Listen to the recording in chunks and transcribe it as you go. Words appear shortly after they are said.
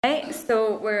Okay,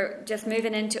 so we're just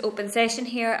moving into open session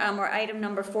here, and we're item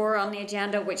number 4 on the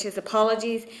agenda, which is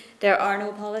apologies. There are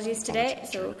no apologies today,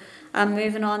 so I'm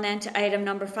moving on then to item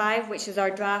number 5, which is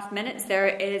our draft minutes. There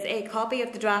is a copy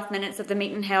of the draft minutes of the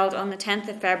meeting held on the 10th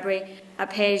of February at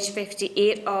page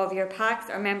 58 of your packs.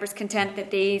 Are members content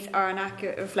that these are an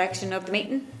accurate reflection of the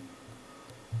meeting?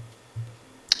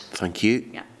 Thank you.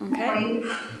 Yeah, okay.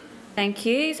 Thank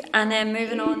you. And then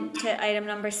moving on to item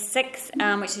number 6,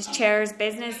 which is Chair's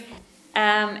business.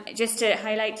 Just to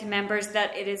highlight to members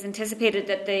that it is anticipated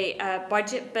that the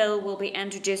budget bill will be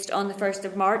introduced on the 1st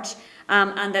of March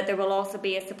and that there will also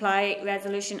be a supply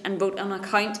resolution and vote on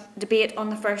account debate on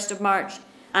the 1st of March.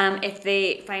 If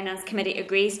the Finance Committee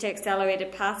agrees to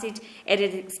accelerated passage, it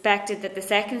is expected that the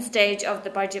second stage of the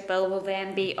budget bill will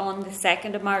then be on the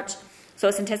 2nd of March. So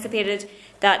it's anticipated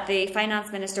that the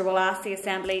Finance Minister will ask the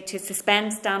Assembly to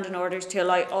suspend standing orders to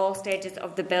allow all stages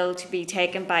of the bill to be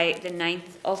taken by the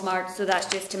 9th of March. So that's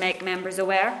just to make members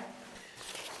aware.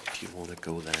 If you want to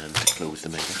go then to close the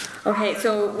meeting. Okay,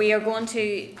 so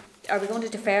are we going to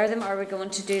defer them, or are we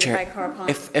going to do them by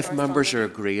correspondence? If members are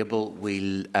agreeable,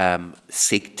 we'll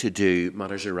seek to do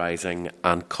matters arising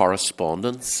and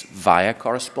correspondence via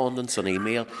correspondence on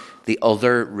email. The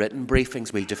other written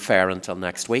briefings we'll defer until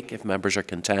next week if members are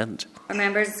content. Are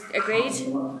members agreed?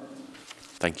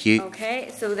 Thank you.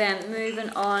 Okay, so then moving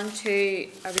on to,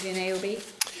 are we doing AOB?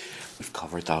 We've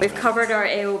covered that. We've covered our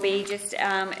AOB just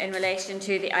in relation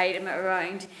to the item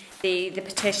around the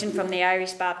petition from the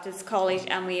Irish Baptist College,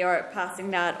 and we are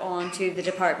passing that on to the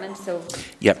department. So,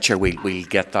 yep, Chair, we'll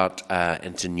get that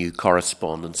into new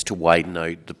correspondence to widen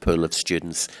out the pool of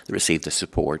students that receive the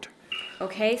support.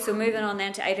 Okay, so moving on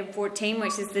then to item 14,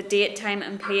 which is the date, time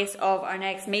and place of our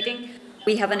next meeting.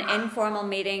 We have an informal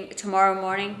meeting tomorrow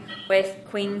morning with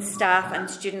Queen's staff and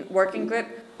student working group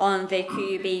on the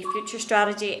QUB future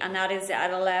strategy, and that is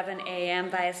at 11 a.m.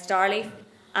 via Starleaf.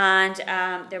 And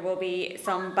there will be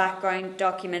some background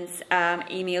documents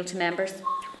emailed to members.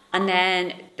 And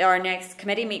then our next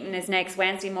committee meeting is next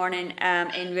Wednesday morning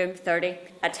in room 30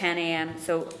 at 10 a.m.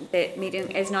 So the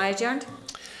meeting is now adjourned.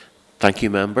 Thank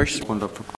you, members.